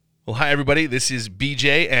Well, hi, everybody. This is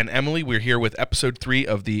BJ and Emily. We're here with episode 3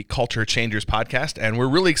 of the Culture Changers podcast, and we're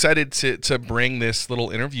really excited to bring this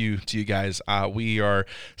little interview to you guys. We are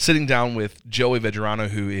sitting down with Joey Vegerano,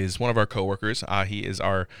 who is one of our coworkers. He is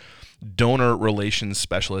our donor relations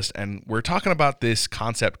specialist, and we're talking about this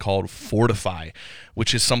concept called Fortify,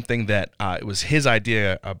 which is something that it was his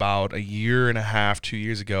idea about 1.5 to 2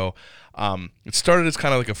 years ago. It started as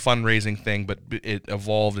kind of like a fundraising thing, but it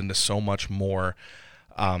evolved into so much more.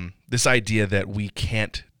 This idea that we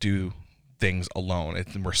can't do things alone.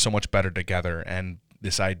 We're so much better together. And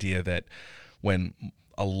this idea that when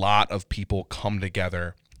a lot of people come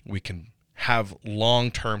together, we can have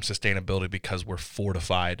long-term sustainability because we're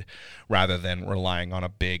fortified rather than relying on a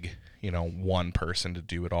big, one person to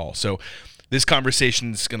do it all. So this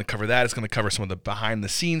conversation is going to cover that. It's going to cover some of the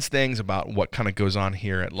behind-the-scenes things about what kind of goes on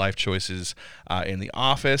here at Life Choices in the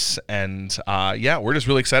office, and we're just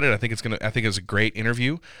really excited. I think it's a great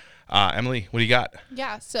interview. Emily, what do you got?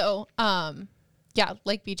 Yeah. So,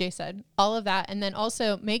 like BJ said, all of that, and then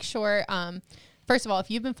also make sure. First of all, if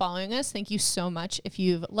you've been following us, thank you so much. If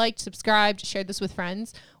you've liked, subscribed, shared this with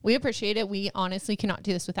friends, we appreciate it. We honestly cannot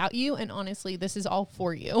do this without you. And honestly, this is all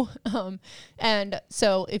for you. And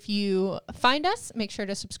so if you find us, make sure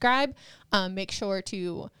to subscribe. Make sure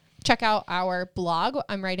to check out our blog.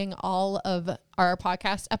 I'm writing all of our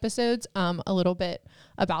podcast episodes, a little bit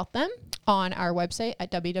about them on our website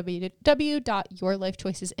at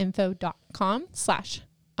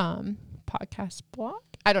www.yourlifechoicesinfo.com/podcast blog.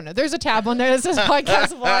 I don't know. There's a tab on there that says podcast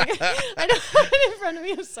blog. I don't have it in front of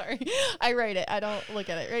me. I'm sorry. I write it. I don't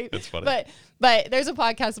look at it, right? That's funny. But there's a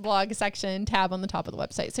podcast blog section tab on the top of the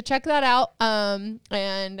website. So check that out. And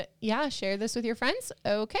share this with your friends.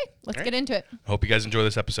 Okay, let's get into it. Hope you guys enjoy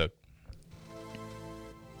this episode.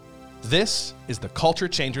 This is the Culture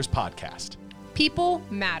Changers podcast. People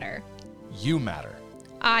matter. You matter.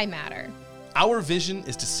 I matter. Our vision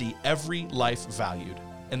is to see every life valued.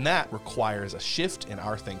 And that requires a shift in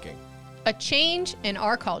our thinking. A change in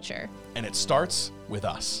our culture. And it starts with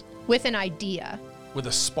us. With an idea. With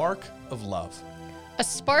a spark of love. A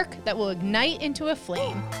spark that will ignite into a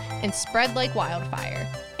flame and spread like wildfire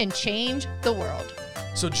and change the world.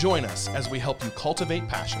 So join us as we help you cultivate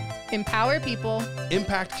passion. Empower people.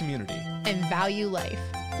 Impact community. And value life.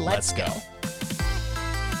 Let's go.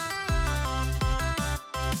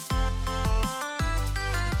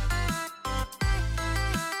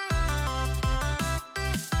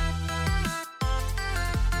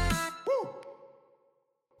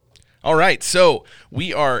 All right, so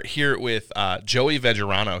we are here with Joey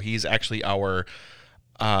Vegerano. He's actually our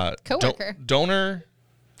coworker, donor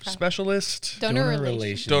specialist, donor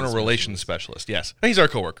relations specialist. Yes, he's our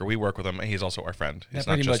coworker. We work with him. He's also our friend. That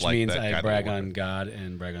pretty much means I brag on God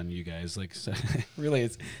and brag on you guys. Like, so really,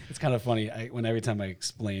 it's kind of funny every time I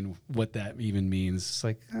explain what that even means. It's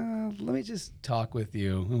like, let me just talk with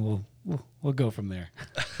you, and we'll go from there.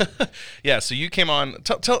 Yeah. So you came on.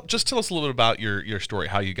 Tell us a little bit about your story,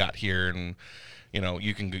 how you got here, and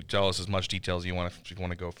you can tell us as much detail as you want. If you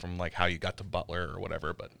want to go from like how you got to Butler or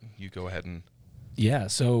whatever, but you go ahead and. Yeah,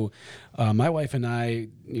 so my wife and I,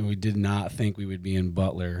 we did not think we would be in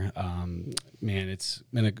Butler. It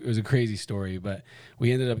was a crazy story, but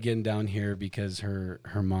we ended up getting down here because her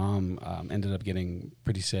mom ended up getting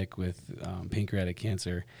pretty sick with pancreatic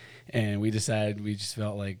cancer, and we just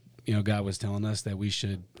felt like God was telling us that we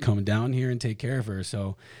should come down here and take care of her.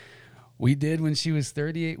 So we did when she was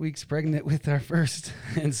 38 weeks pregnant with our first,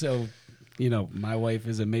 and so. My wife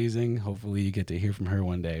is amazing. Hopefully you get to hear from her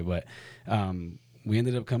one day. But we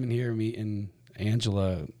ended up coming here, meeting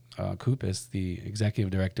Angela Kupis, the executive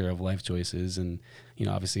director of Life Choices, and,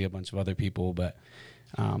 obviously a bunch of other people. But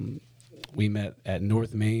we met at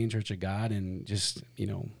North Main Church of God and just,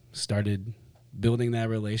 started building that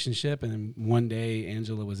relationship. And one day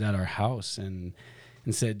Angela was at our house and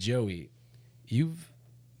said, Joey, you've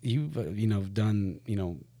done,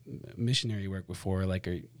 missionary work before, like,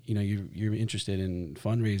 you're interested in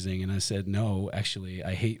fundraising. And I said, no, actually,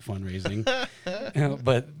 I hate fundraising.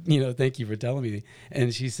 But, thank you for telling me.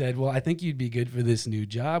 And she said, well, I think you'd be good for this new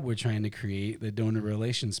job we're trying to create, the donor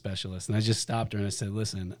relations specialist. And I just stopped her and I said,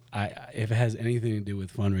 listen, if it has anything to do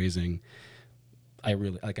with fundraising, I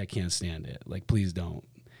can't stand it. Like, please don't.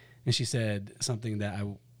 And she said something that I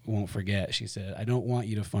won't forget. She said, I don't want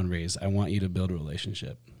you to fundraise. I want you to build a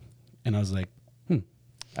relationship. And I was like,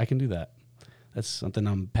 I can do that. That's something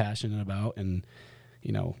I'm passionate about. And,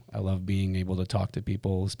 I love being able to talk to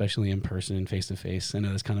people, especially in person and face to face. I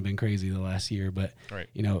know that's kind of been crazy the last year, but, right.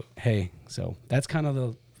 Hey, so that's kind of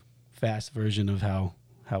the fast version of how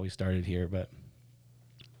we started here. But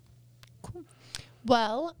cool.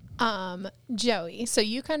 Well, Joey, so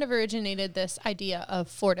you kind of originated this idea of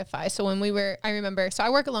Fortify. So I remember, so I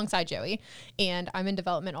work alongside Joey, and I'm in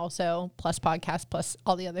development also, plus podcast, plus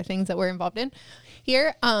all the other things that we're involved in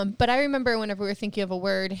here. But I remember whenever we were thinking of a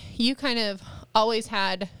word, you kind of always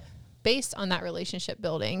had, based on that relationship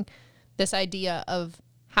building, this idea of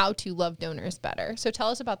how to love donors better. So tell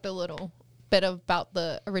us about the little bit about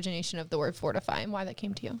the origination of the word Fortify and why that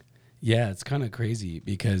came to you. Yeah, it's kind of crazy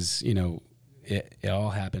because, it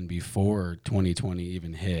all happened before 2020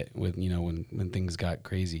 even hit with, when things got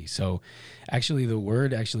crazy. So actually the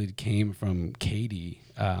word actually came from Katie,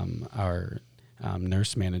 our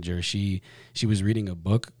nurse manager. She was reading a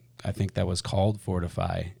book, I think that was called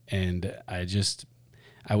Fortify. And I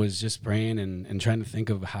was just praying and trying to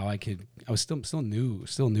think of how I was still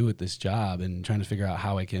new at this job and trying to figure out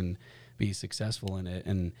how I can be successful in it.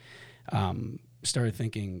 And started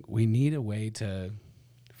thinking we need a way to,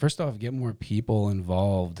 first off, get more people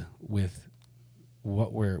involved with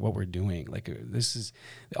what we're doing. Like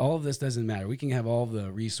all of this doesn't matter. We can have all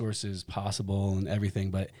the resources possible and everything,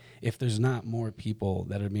 but if there's not more people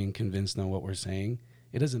that are being convinced on what we're saying,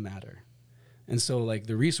 it doesn't matter. And so like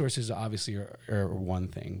the resources obviously are one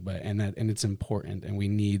thing, and it's important and we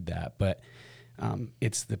need that, but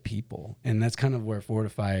it's the people. And that's kind of where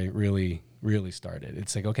Fortify really, really started.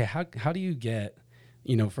 It's like, okay, how do you get,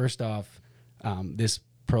 first off, this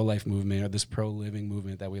pro-life movement or this pro-living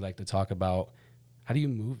movement that we like to talk about, how do you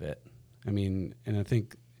move it? I mean, and I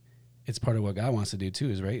think it's part of what God wants to do too,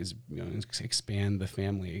 is expand the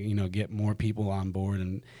family, get more people on board.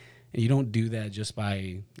 And you don't do that just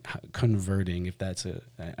by converting, I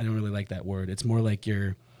don't really like that word. It's more like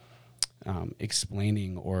you're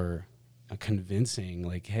explaining or convincing,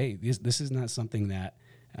 like, hey, this is not something that,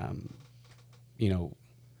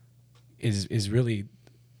 is really,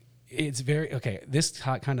 it's very, okay, this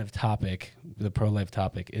kind of topic, the pro-life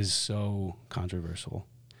topic, is so controversial.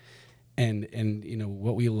 And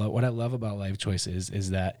what I love about Life Choices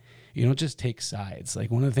is that you don't just take sides. Like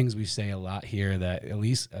one of the things we say a lot here that at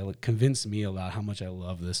least convinced me a lot how much I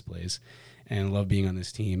love this place and love being on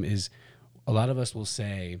this team is a lot of us will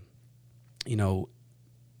say,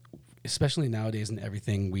 especially nowadays and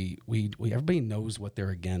everything, we everybody knows what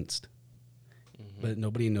they're against, but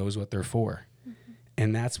nobody knows what they're for.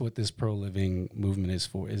 And that's what this pro-living movement is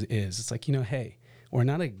for. It's like, hey, we're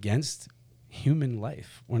not against human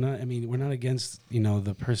life. We're not against,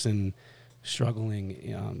 the person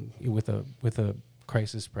struggling with a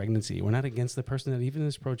crisis pregnancy. We're not against the person that even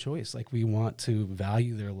is pro-choice. Like we want to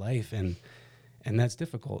value their life, and that's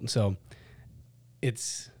difficult. And so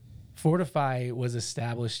it's Fortify was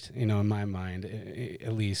established, in my mind,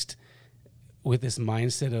 at least, with this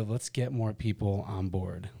mindset of let's get more people on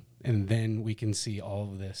board. And then we can see all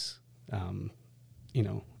of this,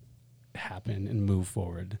 happen and move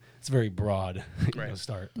forward. It's a very broad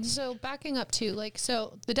start. So backing up to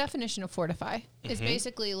so the definition of Fortify is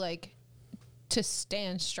basically like to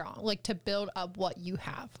stand strong, like to build up what you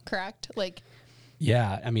have, correct?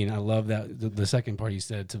 Yeah, I mean, I love that. The second part you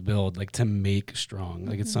said, to build, like to make strong.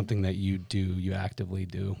 Like it's something that you actively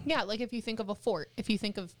do. Yeah, like if you think of a fort, if you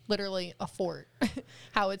think of literally a fort,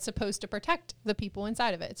 how it's supposed to protect the people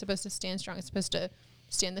inside of it. It's supposed to stand strong. It's supposed to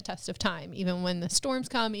stand the test of time. Even when the storms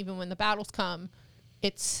come, even when the battles come,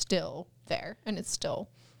 it's still there and it's still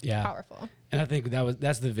powerful. And I think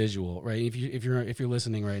that's the visual, right? If you're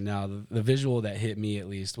listening right now, the visual that hit me at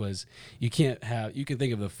least was you can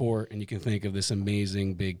think of the fort and you can think of this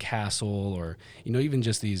amazing big castle, or even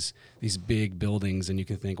just these big buildings, and you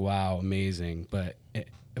can think, wow, amazing. But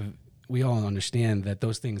we all understand that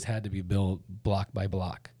those things had to be built block by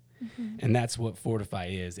block. And that's what Fortify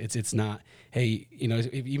is. It's not, hey,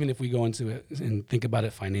 even if we go into it and think about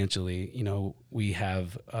it financially, we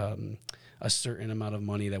have a certain amount of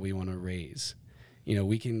money that we want to raise.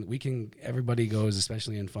 We can everybody goes,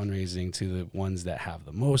 especially in fundraising, to the ones that have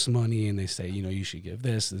the most money, and they say, you should give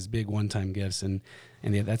this big one-time gifts, and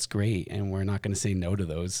yeah, that's great, and we're not going to say no to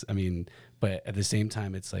those. I mean, but at the same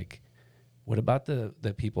time, it's like, what about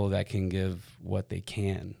the people that can give what they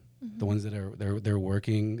can? The ones that they're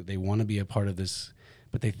working, they want to be a part of this,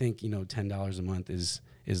 but they think $10 a month is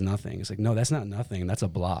nothing. It's like, no, that's not nothing. That's a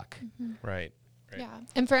block. Right. Yeah.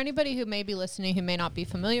 And for anybody who may be listening who may not be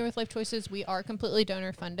familiar with Life Choices, we are completely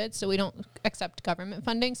donor funded, so we don't accept government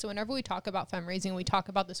funding. So whenever we talk about fundraising, we talk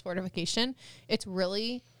about this fortification, it's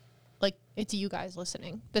really like it's you guys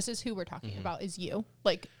listening. This is who we're talking about, is you.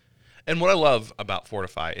 And what I love about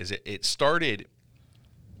Fortify is it started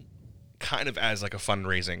kind of as like a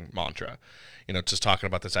fundraising mantra, just talking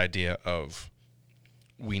about this idea of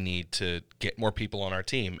we need to get more people on our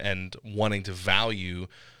team and wanting to value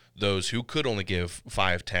those who could only give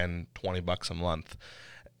 5, 10, 20 bucks a month.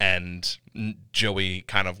 And Joey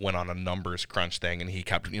kind of went on a numbers crunch thing, and he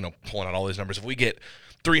kept, pulling out all these numbers. If we get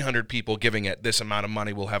 300 people giving it this amount of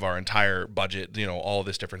money, we'll have our entire budget, all of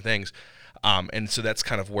these different things. And so that's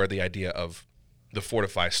kind of where the idea of the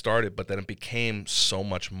Fortify started, but then it became so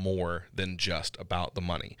much more than just about the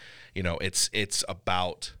money. It's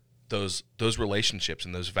about those relationships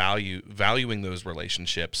and those valuing those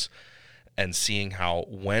relationships, and seeing how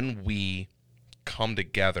when we come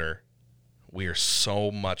together, we are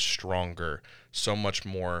so much stronger, so much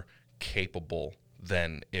more capable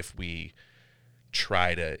than if we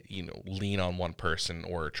try to, lean on one person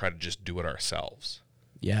or try to just do it ourselves.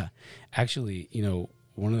 Yeah. Actually,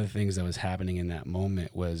 one of the things that was happening in that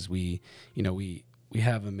moment was we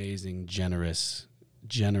have amazing, generous,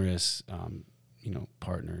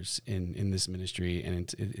 partners in this ministry,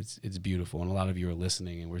 and it's beautiful. And a lot of you are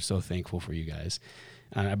listening, and we're so thankful for you guys.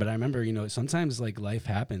 But I remember, sometimes like life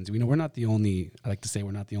happens. We're not the only, I like to say,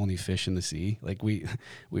 we're not the only fish in the sea. Like we're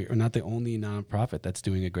not the only nonprofit that's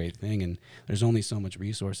doing a great thing. And there's only so much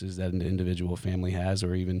resources that an individual family has,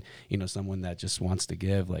 or even, someone that just wants to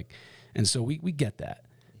give. And so we get that.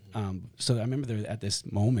 So I remember there at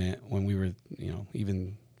this moment when we were,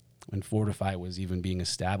 even when Fortify was even being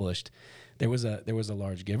established, there was a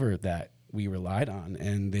large giver that we relied on,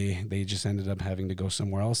 and they just ended up having to go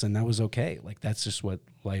somewhere else, and that was okay. Like, that's just what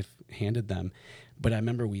life handed them. But I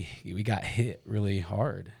remember we got hit really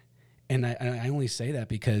hard, and I only say that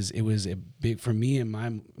because it was a big for me, and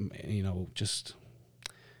my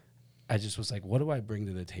I just was like, what do I bring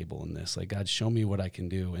to the table in this? Like, God, show me what I can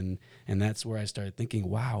do, and that's where I started thinking,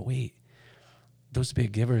 wow, wait, those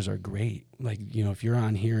big givers are great. Like, if you're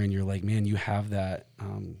on here and you're like, man, you have that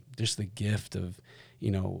just the gift of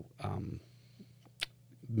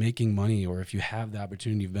making money, or if you have the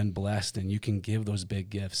opportunity, you've been blessed and you can give those big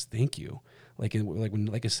gifts, thank you. Like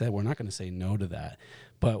I said, we're not going to say no to that.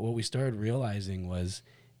 But what we started realizing was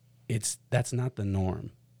that's not the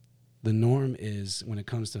norm. The norm is, when it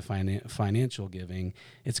comes to financial giving,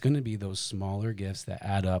 it's going to be those smaller gifts that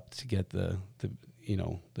add up to get the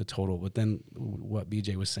total. But then what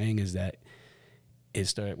BJ was saying is that we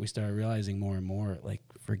started realizing more and more, like,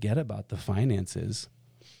 forget about the finances.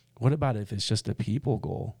 What about if it's just a people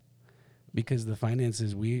goal? Because the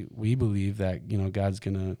finances, we believe that, God's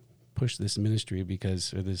going to push this ministry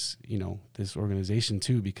this organization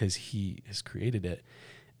too, because he has created it.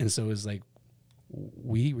 And so it's like,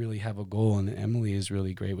 we really have a goal, and Emily is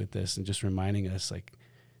really great with this and just reminding us, like,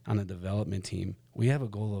 on a development team, we have a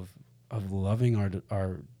goal of loving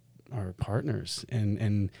our partners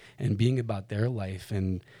and being about their life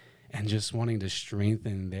and just wanting to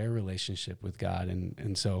strengthen their relationship with God.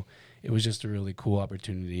 And so it was just a really cool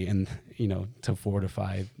opportunity, and, to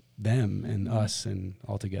fortify them and us and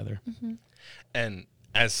all together. Mm-hmm. And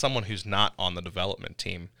as someone who's not on the development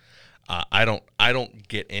team, I don't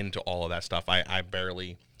get into all of that stuff. I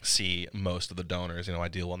barely see most of the donors. I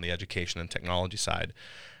deal on the education and technology side.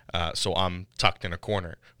 So I'm tucked in a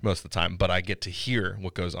corner most of the time, but I get to hear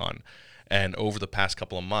what goes on. And over the past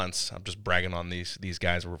couple of months, I'm just bragging on these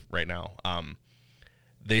guys right now.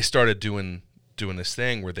 They started doing this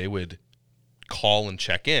thing where they would call and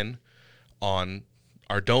check in on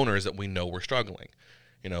our donors that we know were struggling.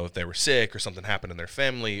 If they were sick or something happened in their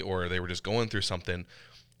family, or they were just going through something,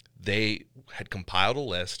 they had compiled a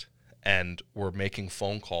list and were making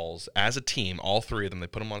phone calls as a team, all three of them. They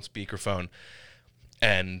put them on speakerphone,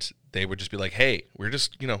 and they would just be like, hey, we're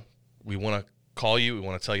just, we want to call you. We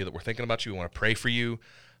want to tell you that we're thinking about you. We want to pray for you.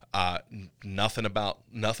 Nothing about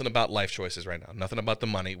life choices right now. Nothing about the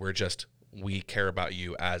money. We care about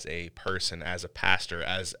you as a person, as a pastor,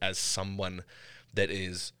 as someone that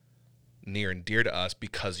is near and dear to us,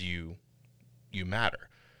 because you matter.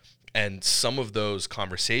 And some of those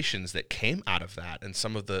conversations that came out of that, and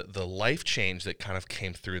some of the life change that kind of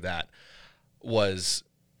came through that, was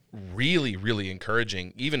really, really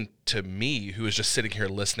encouraging, even to me, who was just sitting here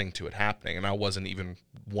listening to it happening. And I wasn't even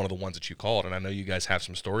one of the ones that you called. And I know you guys have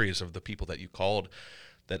some stories of the people that you called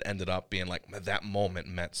that ended up being like, that moment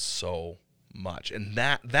meant so much. And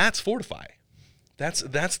that's Fortify. That's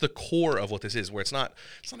the core of what this is, where it's not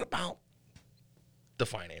about the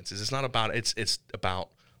finances. It's not about, it's about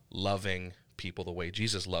loving people the way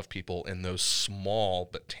Jesus loved people, in those small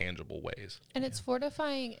but tangible ways. And it's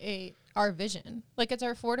fortifying our vision. Like, it's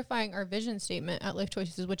fortifying our vision statement at Life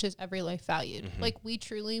Choices, which is every life valued. Mm-hmm. Like, we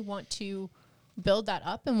truly want to build that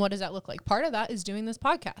up. And what does that look like? Part of that is doing this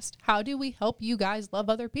podcast. How do we help you guys love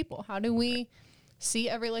other people? How do we see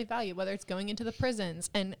every life value, whether it's going into the prisons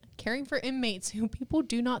and caring for inmates who people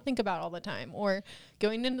do not think about all the time, or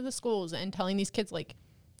going into the schools and telling these kids, like,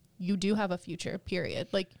 you do have a future, period.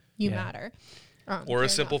 Like, you Yeah. matter. Or a fair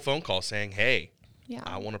simple enough. phone call saying, hey, Yeah.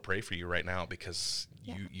 I want to pray for you right now because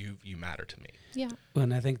Yeah. you matter to me. Yeah. Well,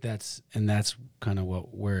 and I think that's kind of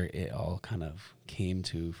where it all kind of came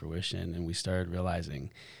to fruition, and we started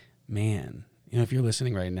realizing, man, if you're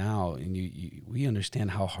listening right now, and we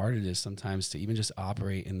understand how hard it is sometimes to even just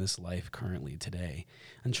operate in this life currently today,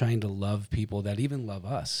 and trying to love people that even love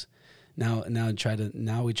us. Now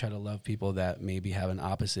we try to love people that maybe have an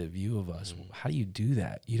opposite view of us. How do you do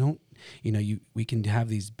that? You don't, we can have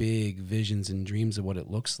these big visions and dreams of what it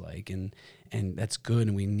looks like, and that's good,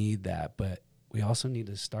 and we need that, but we also need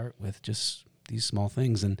to start with just these small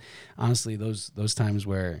things. And honestly, those times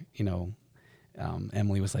where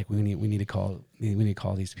Emily was like, we need to call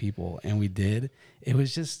these people, and we did. It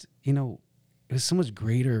was just it was so much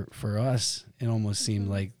greater for us. It almost seemed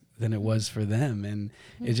like than it was for them, and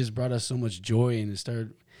it just brought us so much joy. And it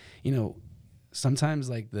started, sometimes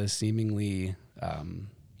like the seemingly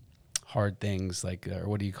hard things, like, or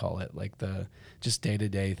what do you call it, like the just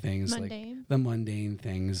day-to-day things, Mundane. like the mundane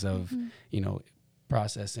things of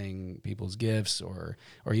processing people's gifts, or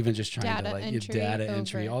even just trying Data to like entry, data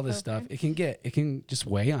entry, all this stuff. It can just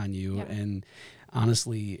weigh on you. Yeah. And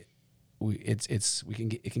honestly,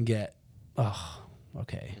 it can get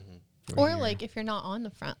okay. We're Or here. like, if you're not on the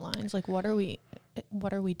front lines, like, what are we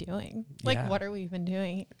doing? Like, Yeah. what are we even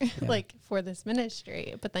doing like for this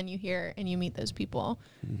ministry? But then you hear and you meet those people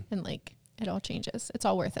and like, it all changes. It's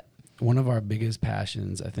all worth it. One of our biggest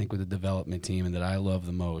passions, I think, with the development team, and that I love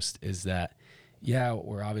the most, is that,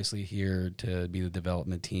 we're obviously here to be the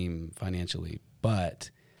development team financially, but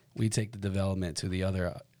we take the development to the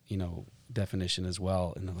other, definition as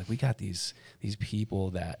well. And like, we got these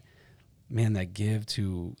people that give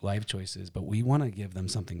to Life Choices, but we want to give them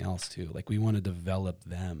something else too. Like, we want to develop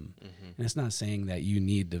them. And it's not saying that you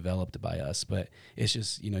need developed by us, but it's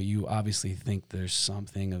just, you obviously think there's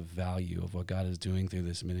something of value of what God is doing through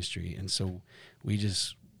this ministry. And so we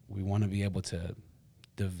want to be able to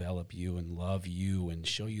develop you and love you and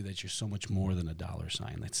show you that you're so much more than a dollar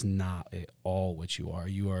sign. That's not at all what you are.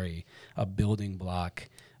 You are a building block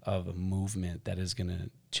of a movement that is going to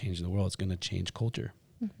change the world. It's going to change culture.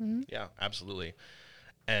 Yeah, absolutely.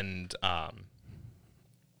 And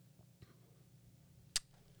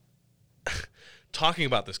talking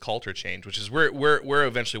about this culture change, which is where I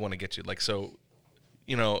eventually want to get to. Like, so,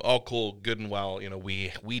 all cool, good and well,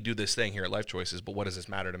 we do this thing here at Life Choices, but what does this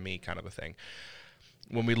matter to me, kind of a thing.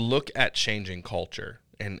 When we look at changing culture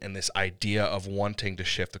and this idea of wanting to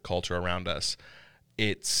shift the culture around us,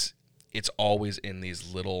 it's always in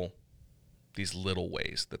these little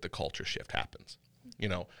ways that the culture shift happens.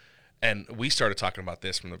 And we started talking about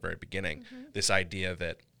this from the very beginning, this idea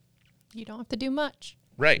that You don't have to do much.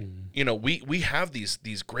 right. We have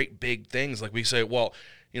these great big things. Like, we say, well,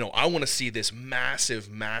 I want to see this massive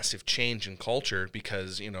change in culture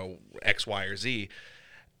because, X, Y, or Z.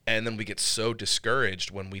 And then we get so discouraged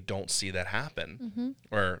when we don't see that happen.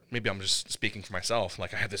 Or maybe I'm just speaking for myself.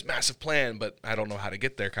 Like, I have this massive plan, but I don't know how to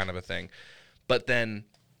get there, kind of a thing. But then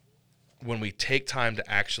when we take time to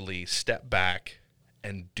actually step back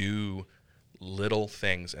and do little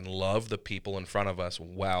things and love the people in front of us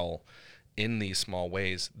well in these small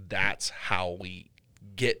ways, that's how we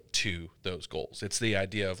get to those goals. It's the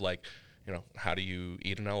idea of, like, how do you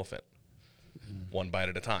eat an elephant? One bite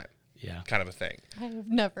at a time. Yeah. Kind of a thing. I've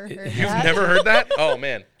never heard You've that. never heard that? Oh,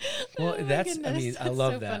 man. Well, Oh my I goodness, mean, I that's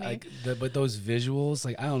love so that. funny. Like, but those visuals,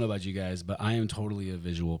 like, I don't know about you guys, but I am totally a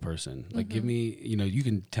visual person. Like, give me, you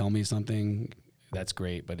can tell me something, that's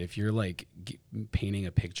great. But if you're like painting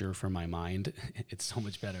a picture from my mind, it's so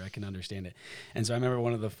much better. I can understand it. And so I remember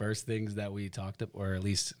one of the first things that we talked about, or at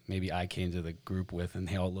least maybe I came to the group with, and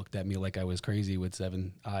they all looked at me like I was crazy with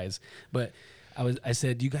 7 eyes. But I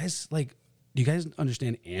said, do you guys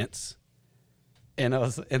understand ants? And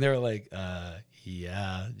they were like,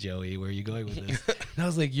 yeah, Joey, where are you going with this? And I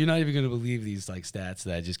was like, you're not even going to believe these like stats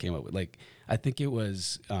that I just came up with. Like, I think it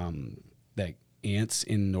was that ants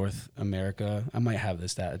in North America, I might have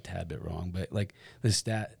this stat a tad bit wrong, but like the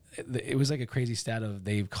stat, it was like a crazy stat of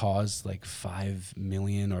they've caused like $5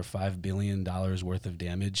 million or $5 billion worth of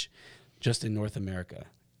damage just in North America,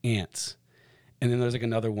 ants. And then there's like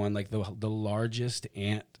another one, like the largest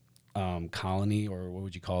ant colony, or what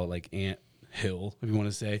would you call it, like ant hill, if you want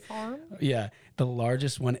to say. Farm? Yeah. The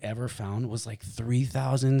largest one ever found was like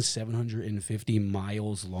 3,750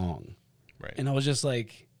 miles long. Right. And I was just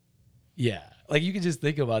like, yeah. Like, you can just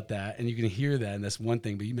think about that and you can hear that, and that's one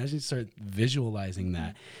thing. But you imagine you start visualizing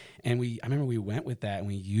that. And I remember we went with that and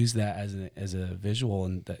we used that as a visual,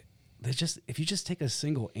 and there's just, if you just take a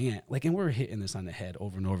single ant, like, and we're hitting this on the head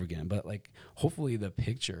over and over again, but like, hopefully the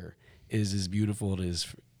picture is as beautiful as it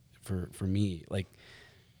is for me. Like,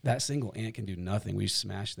 that single ant can do nothing. We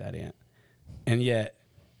smashed that ant. And yet,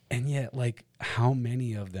 like, how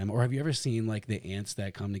many of them, or have you ever seen like the ants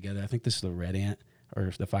that come together? I think this is the red ant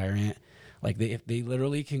or the fire ant. Like, if they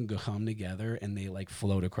literally can come together and they like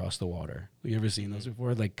float across the water. Have you ever seen those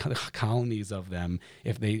before? Like colonies of them,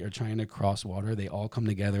 if they are trying to cross water, they all come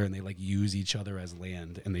together and they like use each other as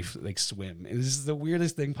land, and they like swim. And this is the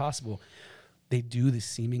weirdest thing possible. They do the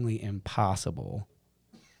seemingly impossible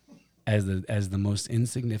as the most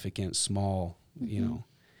insignificant, small, you know,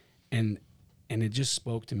 and it just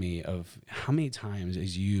spoke to me of how many times do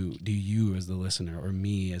you as the listener, or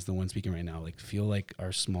me as the one speaking right now, like feel like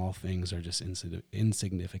our small things are just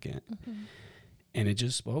insignificant. And it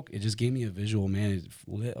just gave me a visual, man. It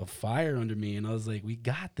lit a fire under me, and I was like, we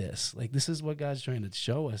got this. Like, this is what God's trying to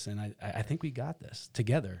show us, and I think we got this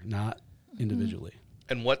together, not individually.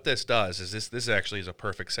 And what this does is this actually is a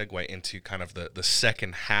perfect segue into kind of the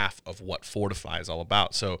second half of what Fortify is all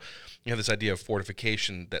about. So you have this idea of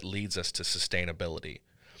fortification that leads us to sustainability.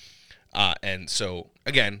 And so,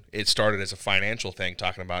 again, it started as a financial thing,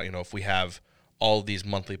 talking about, you know, if we have all these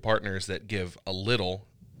monthly partners that give a little,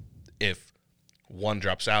 if one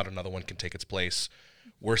drops out, another one can take its place,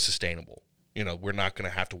 we're sustainable. You know, we're not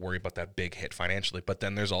going to have to worry about that big hit financially. But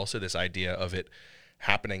then there's also this idea of it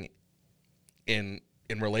happening in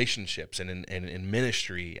relationships and in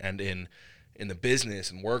ministry and in the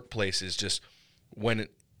business and workplaces, just when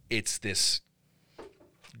it's this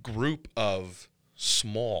group of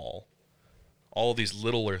small, all these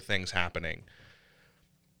littler things happening,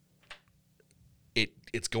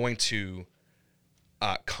 it's going to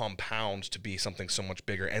compound to be something so much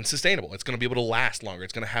bigger and sustainable. It's going to be able to last longer.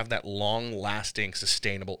 It's going to have that long-lasting,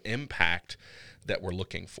 sustainable impact that we're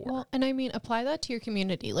looking for. Well, and I mean, apply that to your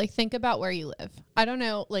community. Like, think about where you live. I don't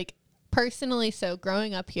know, like, personally, so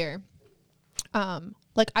growing up here,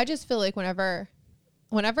 like, I just feel like whenever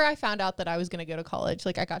I found out that I was going to go to college,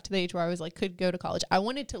 like, I got to the age where I was like, could go to college, I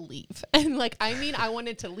wanted to leave. And like, I mean, I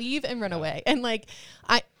wanted to leave and run away. And like,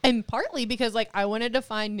 and partly because like, I wanted to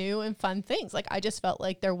find new and fun things. Like, I just felt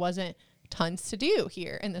like there wasn't tons to do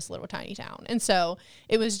here in this little tiny town. And so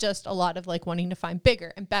it was just a lot of like wanting to find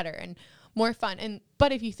bigger and better and more fun.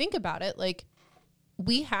 But if you think about it, like,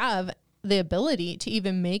 we have the ability to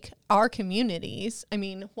even make our communities, I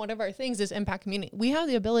mean, one of our things is impact community. We have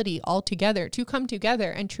the ability all together to come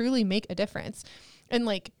together and truly make a difference. And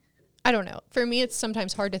like, I don't know, for me, it's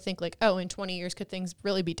sometimes hard to think like, oh, in 20 years, could things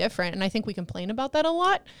really be different? And I think we complain about that a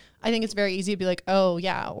lot. I think it's very easy to be like, oh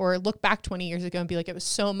yeah, or look back 20 years ago and be like, it was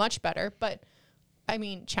so much better. But I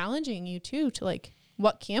mean, challenging you too, to like,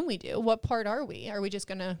 what can we do? What part are we? Are we just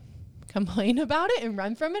going to complain about it and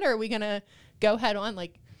run from it? Or are we going to go head on?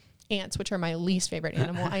 Like, ants, which are my least favorite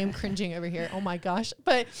animal. I am cringing over here. Oh my gosh.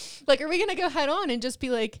 But like, are we going to go head on and just be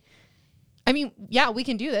like, I mean, yeah, we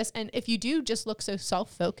can do this. And if you do just look so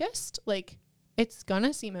self-focused, like, it's going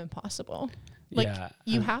to seem impossible. Like,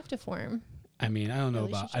 you have to form. I mean, I don't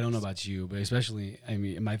know about you, but especially, I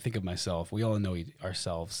mean, I think of myself, we all know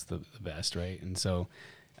ourselves the best, right? And so,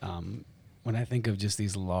 when I think of just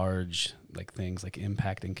these large like things like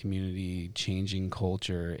impacting community, changing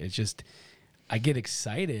culture, it's just, I get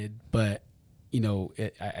excited, but you know,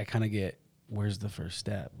 I kind of get, where's the first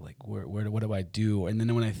step? Like, what do I do? And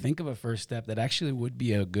then when I think of a first step that actually would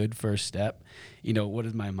be a good first step, you know, what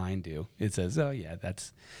does my mind do? It says, oh yeah,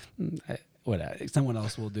 that's someone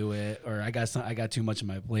else will do it, or I got too much on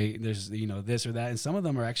my plate. There's, you know, this or that, and some of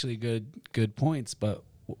them are actually good points. But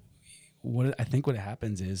what I think what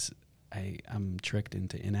happens is I'm tricked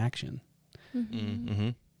into inaction. Mm-hmm. Mm-hmm.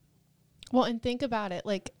 Well, and think about it,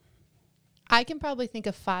 like, I can probably think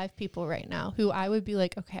of 5 people right now who I would be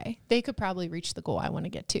like, okay, they could probably reach the goal I want to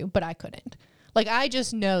get to, but I couldn't. Like, I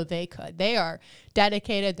just know they could. They are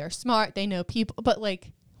dedicated. They're smart. They know people. But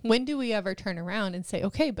like, when do we ever turn around and say,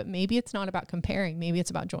 okay, but maybe it's not about comparing. Maybe it's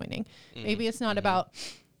about joining. Mm-hmm. Maybe it's not about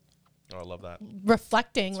Oh, I love that.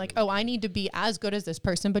 Reflecting like, oh, I need to be as good as this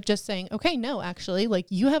person, but just saying, okay, no, actually, like,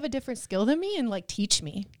 you have a different skill than me, and like, teach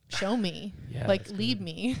me, show me, like, lead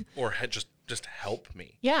me. Or just help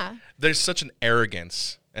me. Yeah. There's such an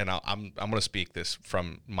arrogance, and I'm going to speak this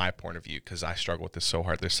from my point of view because I struggle with this so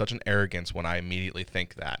hard. There's such an arrogance when I immediately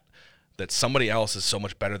think that somebody else is so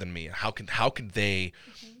much better than me. How can they,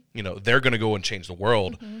 mm-hmm. you know, they're going to go and change the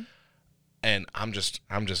world, mm-hmm. and I'm just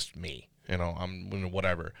me. You know, I'm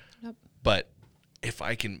whatever. Yep. But if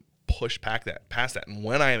I can push past that, and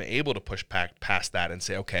when I am able to push past that and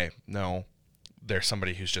say, okay, no, there's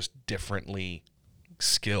somebody who's just differently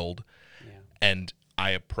skilled, and I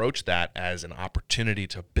approach that as an opportunity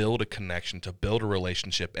to build a connection, to build a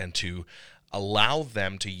relationship, and to allow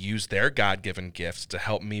them to use their God-given gifts to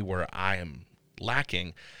help me where I am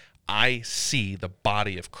lacking, I see the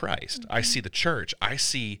body of Christ. I see the church. I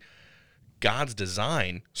see God's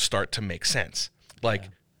design start to make sense. Like,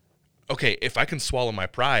 okay, if I can swallow my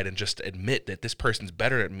pride and just admit that this person's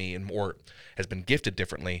better at me and more has been gifted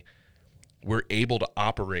differently, we're able to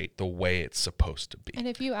operate the way it's supposed to be. And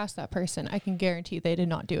if you ask that person, I can guarantee they did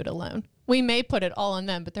not do it alone. We may put it all on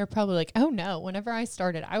them, but they're probably like, oh no, whenever I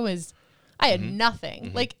started, I had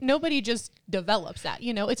nothing. Like, nobody just develops that,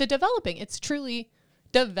 it's it's truly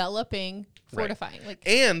developing, fortifying. Right. Like,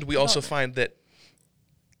 and we also find that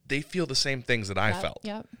they feel the same things that I felt.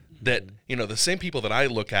 Yep. That, the same people that I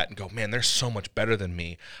look at and go, man, they're so much better than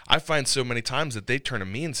me. I find so many times that they turn to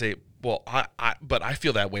me and say, well, but I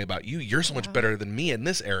feel that way about you. You're so much better than me in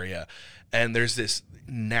this area. And there's this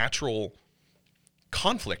natural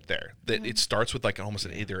conflict there that it starts with like almost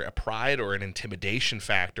either a pride or an intimidation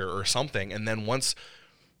factor or something. And then once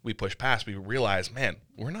we push past, we realize, man,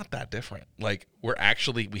 we're not that different. Like,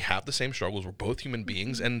 we have the same struggles. We're both human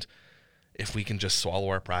beings. And if we can just swallow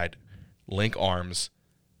our pride, link arms,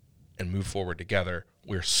 and move forward together,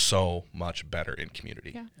 we're so much better in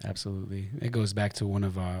community. Yeah. Absolutely. It goes back to one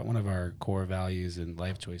of our core values and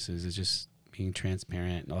life choices is just being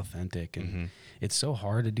transparent and authentic. And it's so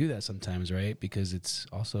hard to do that sometimes, right? Because it's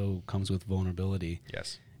also comes with vulnerability.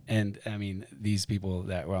 Yes. And I mean, these people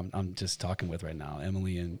that I'm just talking with right now,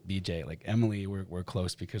 Emily and BJ, like Emily, we're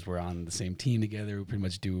close because we're on the same team together. We pretty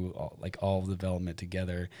much do all of the development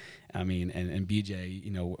together. I mean, and BJ,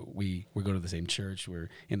 we go to the same church. We're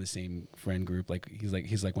in the same friend group.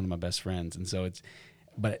 He's like one of my best friends. And so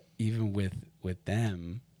but even with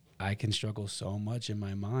them, I can struggle so much in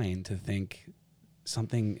my mind to think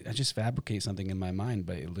something, I just fabricate something in my mind,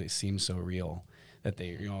 but it seems so real. That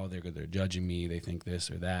they're judging me, they think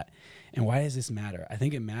this or that. And why does this matter? I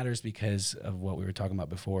think it matters because of what we were talking about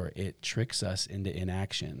before. It tricks us into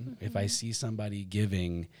inaction. If I see somebody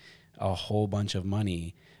giving a whole bunch of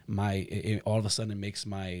money, it all of a sudden makes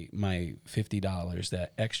my $50,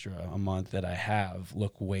 that extra a month that I have,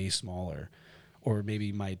 look way smaller. Or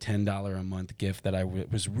maybe my $10 a month gift that I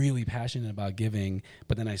was really passionate about giving,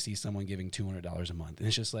 but then I see someone giving $200 a month. And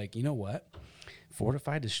it's just like, you know what?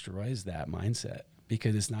 Fortify destroys that mindset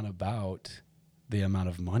because it's not about the amount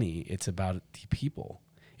of money. It's about the people.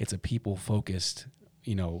 It's a people-focused,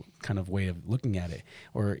 kind of way of looking at it.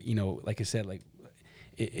 Or, like I said, like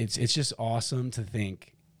it's just awesome to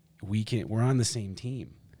think we're on the same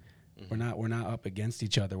team. We're not up against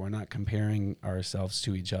each other. We're not comparing ourselves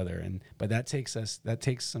to each other. But that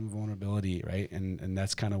takes some vulnerability, right? And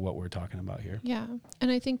that's kind of what we're talking about here. Yeah.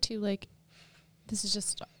 And I think too, like, this is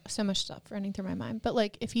just so much stuff running through my mind. But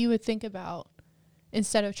like, if you would think about,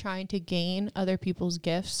 instead of trying to gain other people's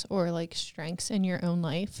gifts or like strengths in your own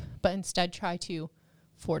life, but instead try to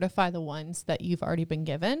fortify the ones that you've already been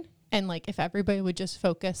given. And like, if everybody would just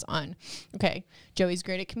focus on, okay, Joey's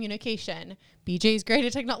great at communication, BJ's great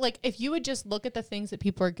at technology. Like, if you would just look at the things that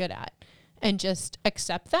people are good at and just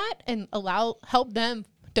accept that and help them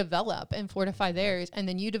develop and fortify theirs, and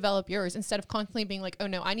then you develop yours, instead of constantly being like, oh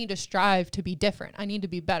no, I need to strive to be different, I need to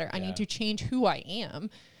be better, I need to change who I am,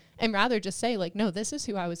 and rather just say like, no, this is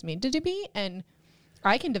who I was made to be, and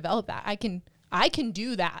I can develop that, I can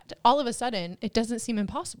do that. All of a sudden it doesn't seem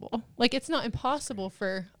impossible. Like, it's not impossible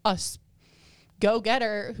for us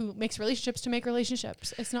go-getter who makes relationships to make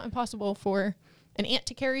relationships. It's not impossible for an ant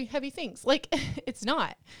to carry heavy things. Like, it's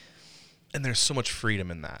not. And there's so much freedom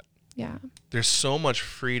in that. Yeah. There's so much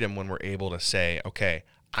freedom when we're able to say, okay,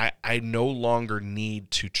 I no longer need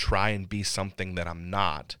to try and be something that I'm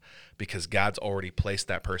not, because God's already placed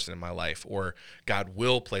that person in my life, or God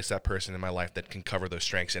will place that person in my life that can cover those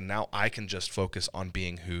strengths. And now I can just focus on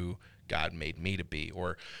being who God made me to be,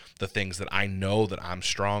 or the things that I know that I'm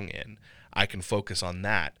strong in. I can focus on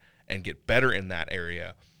that and get better in that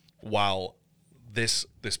area, while this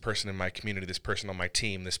person in my community, this person on my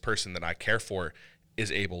team, this person that I care for is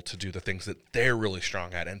able to do the things that they're really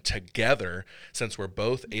strong at. And together, since we're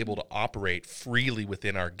both able to operate freely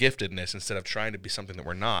within our giftedness instead of trying to be something that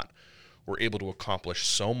we're not, we're able to accomplish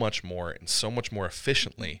so much more and so much more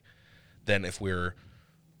efficiently than if we're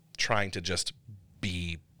trying to just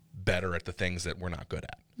be better at the things that we're not good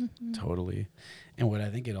at. Mm-hmm. Totally. And what I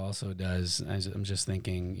think it also does, I'm just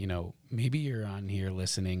thinking, maybe you're on here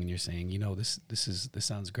listening and you're saying, this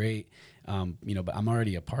sounds great. But I'm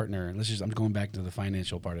already a partner, and I'm going back to the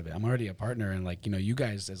financial part of it. I'm already a partner, and you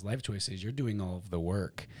guys as Life Choices, you're doing all of the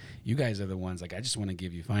work. You guys are the ones, I just want to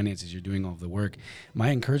give you finances. You're doing all of the work.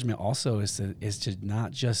 My encouragement also is to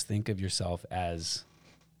not just think of yourself as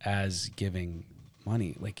as giving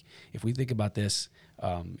money. Like if we think about this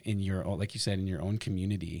in your own, like you said, in your own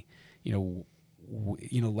community,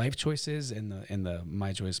 Life Choices and the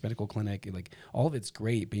My Choice Medical Clinic, like all of it's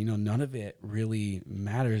great, but none of it really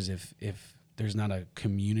matters if there's not a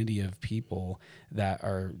community of people that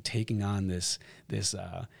are taking on this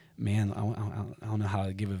man, I don't know how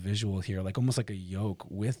to give a visual here, like almost like a yoke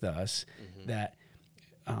with us, that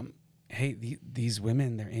hey, these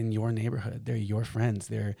women, they're in your neighborhood, they're your friends,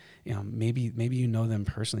 they're maybe you know them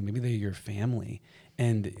personally, maybe they're your family,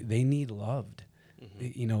 and they need loved.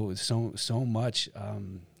 So much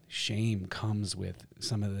shame comes with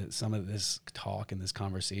some of this talk and this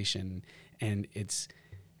conversation, and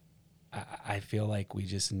I feel like we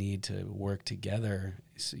just need to work together.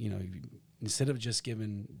 So, instead of just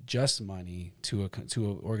giving just money to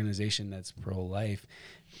an organization that's pro-life,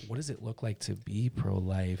 what does it look like to be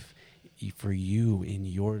pro-life for you in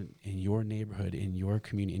your neighborhood, in your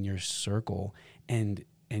community, in your circle, and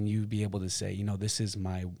you be able to say, this is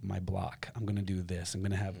my block. I'm going to do this. I'm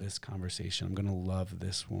going to have this conversation. I'm going to love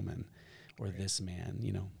this woman or this man,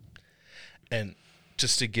 And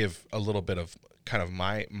just to give a little bit of kind of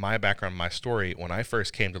my background, my story, when I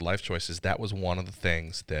first came to Life Choices, that was one of the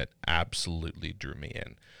things that absolutely drew me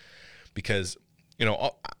in, because,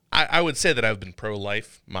 I would say that I've been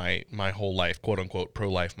pro-life my whole life, quote unquote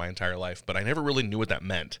pro-life my entire life, but I never really knew what that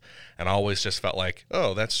meant. And I always just felt like,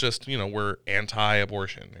 oh, that's just, we're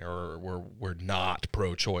anti-abortion, or we're not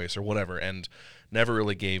pro-choice or whatever, and never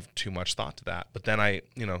really gave too much thought to that. But then I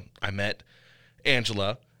met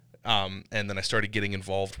Angela, and then I started getting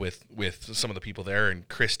involved with some of the people there, and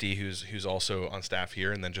Christy, who's also on staff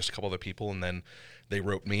here, and then just a couple other people, and then they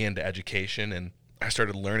roped me into education, and I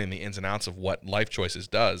started learning the ins and outs of what Life Choices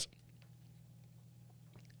does,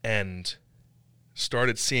 and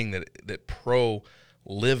started seeing that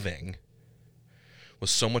pro-living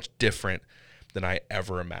was so much different than I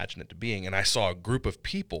ever imagined it to being. And I saw a group of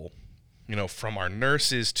people, from our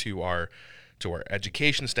nurses to our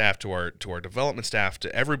education staff, to our development staff,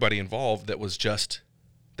 to everybody involved, that was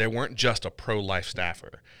they weren't just a pro-life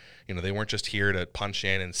staffer. They weren't just here to punch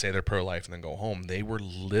in and say they're pro-life and then go home. They were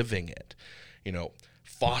living it.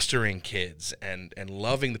 Fostering kids and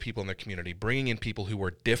loving the people in their community, bringing in people who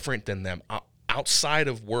were different than them outside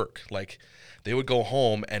of work. Like they would go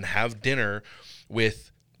home and have dinner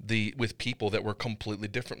with people that were completely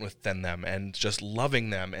different than them, and just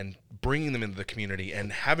loving them and bringing them into the community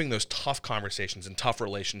and having those tough conversations and tough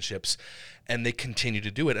relationships. And they continue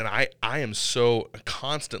to do it. And I am so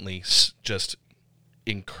constantly just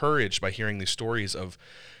encouraged by hearing these stories of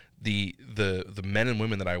the men and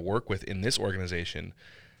women that I work with in this organization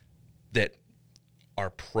that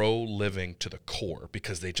are pro-living to the core,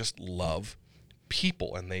 because they just love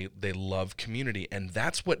people and they love community. And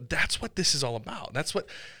that's what this is all about. That's what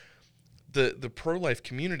the pro-life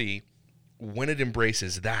community, when it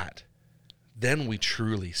embraces that, then we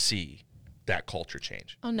truly see that culture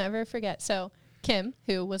change. I'll never forget. So Kim,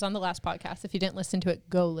 who was on the last podcast, if you didn't listen to it,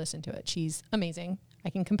 go listen to it. She's amazing. I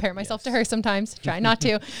can compare myself to her sometimes, try not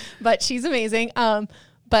to, but she's amazing.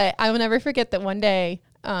 But I will never forget that one day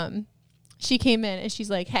she came in and she's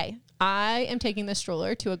like, hey, I am taking this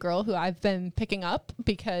stroller to a girl who I've been picking up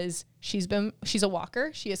because she's a walker,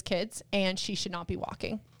 she has kids, and she should not be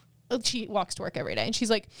walking. She walks to work every day. And she's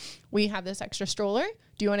like, we have this extra stroller.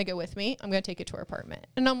 Do you want to go with me? I'm going to take it to her apartment.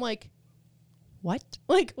 And I'm like, what?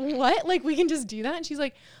 Like, what? Like, we can just do that? And she's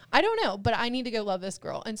like, I don't know, but I need to go love this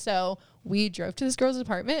girl. And so we drove to this girl's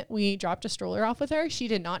apartment. We dropped a stroller off with her. She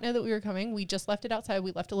did not know that we were coming. We just left it outside.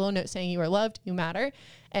 We left a little note saying, you are loved, you matter,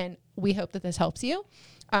 and we hope that this helps you.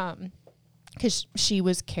 Because she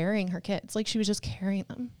was carrying her kids. Like, she was just carrying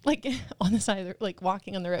them, like, on the side of the, like,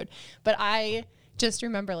 walking on the road. But I just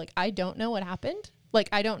remember, like, I don't know what happened. Like,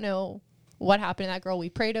 I don't know what happened to that girl. We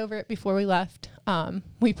prayed over it before we left.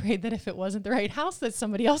 We prayed that if it wasn't the right house, that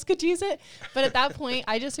somebody else could use it. But at that point,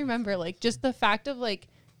 I just remember, like, just the fact of, like,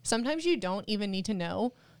 sometimes you don't even need to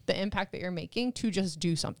know the impact that you're making to just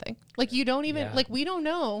do something. Like, you don't even, like, we don't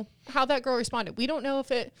know how that girl responded. We don't know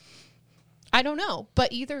if I don't know.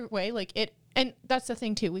 But either way, like, and that's the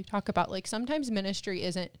thing too. We talk about, like, sometimes ministry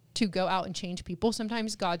isn't to go out and change people.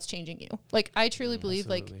 Sometimes God's changing you. Like, I truly believe,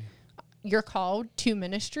 like, you're called to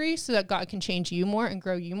ministry so that God can change you more and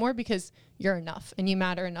grow you more, because you're enough and you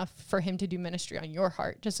matter enough for him to do ministry on your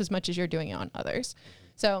heart just as much as you're doing it on others.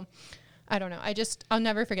 So I don't know. I'll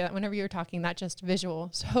never forget that whenever you were talking, that just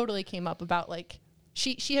visual totally came up about, like,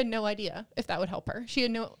 she had no idea if that would help her.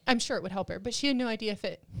 I'm sure it would help her, but she had no idea if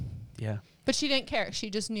it, but she didn't care.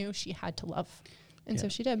 She just knew she had to love. And so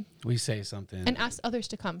she did. We say something. And ask others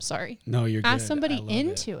to come. Sorry. No, you're good. Ask somebody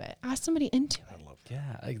into it. Ask somebody into it.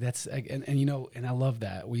 Yeah, like that's like, and you know, and I love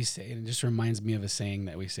that we say, and it just reminds me of a saying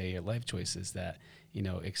that we say at Life Choices that, you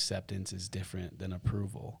know, acceptance is different than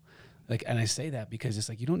approval. Like, and I say that because it's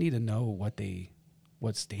like you don't need to know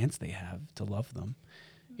what stance they have to love them.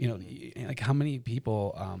 You know, like how many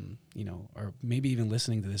people, you know, or maybe even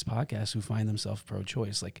listening to this podcast who find themselves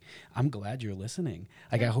pro-choice. Like, I'm glad you're listening.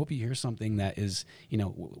 Like, I hope you hear something that is, you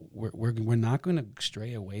know, we're not going to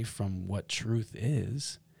stray away from what truth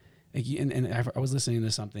is. Like, and I was listening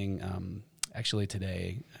to something actually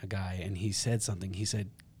today, a guy, and he said something. He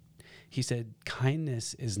said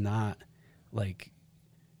kindness is not like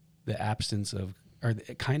the absence of, or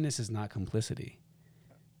kindness is not complicity.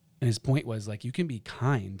 And his point was like, you can be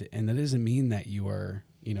kind, and that doesn't mean that you are,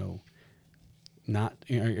 you know, not,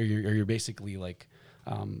 or you're basically like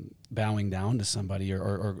bowing down to somebody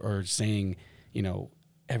or saying, you know,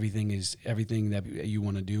 everything that you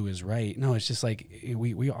want to do is right. No, it's just like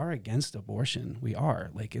we are against abortion. We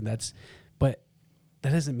are like, and but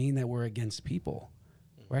that doesn't mean that we're against people.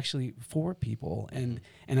 We're actually for people. And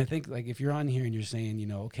I think like if you're on here and you're saying, you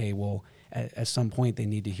know, okay, well, at some point they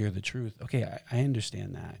need to hear the truth. Okay, I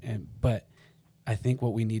understand that. But I think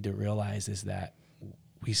what we need to realize is that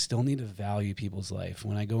we still need to value people's life.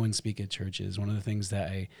 When I go and speak at churches, one of the things that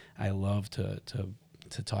I love to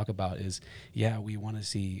talk about is, yeah, we want to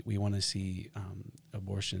see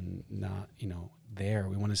abortion not, you know, there.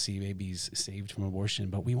 We want to see babies saved from abortion,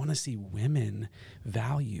 but we want to see women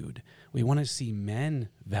valued. We want to see men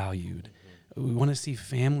valued. We want to see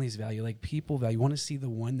families valued, like people valued. We want to see the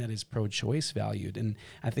one that is pro-choice valued. And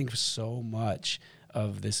I think so much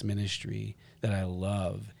of this ministry that I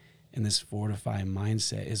love and this Fortify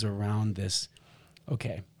mindset is around this,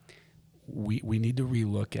 okay, we need to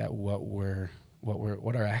relook at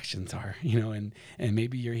what our actions are, you know, and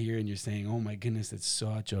maybe you're here and you're saying, oh my goodness, it's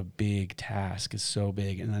such a big task. It's so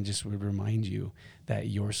big. And I just would remind you that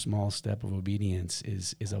your small step of obedience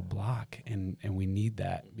is a block. And we need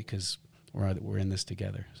that because we're in this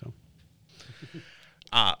together.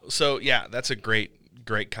 So yeah, that's a great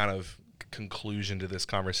kind of conclusion to this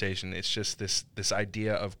conversation. It's just this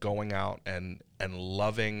idea of going out and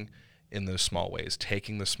loving in those small ways,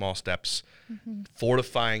 taking the small steps,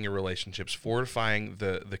 fortifying your relationships, fortifying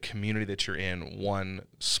the community that you're in, one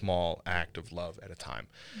small act of love at a time.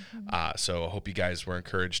 So I hope you guys were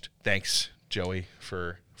encouraged. Thanks, Joey,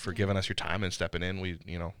 for giving us your time and stepping in. We,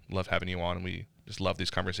 you know, love having you on, and we just love these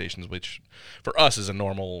conversations, which for us is a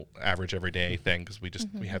normal, average, everyday thing because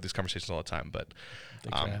we have these conversations all the time. But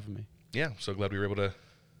thanks for having me. Yeah, so glad we were able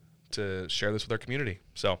to share this with our community.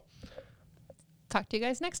 So talk to you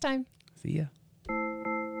guys next time. See ya.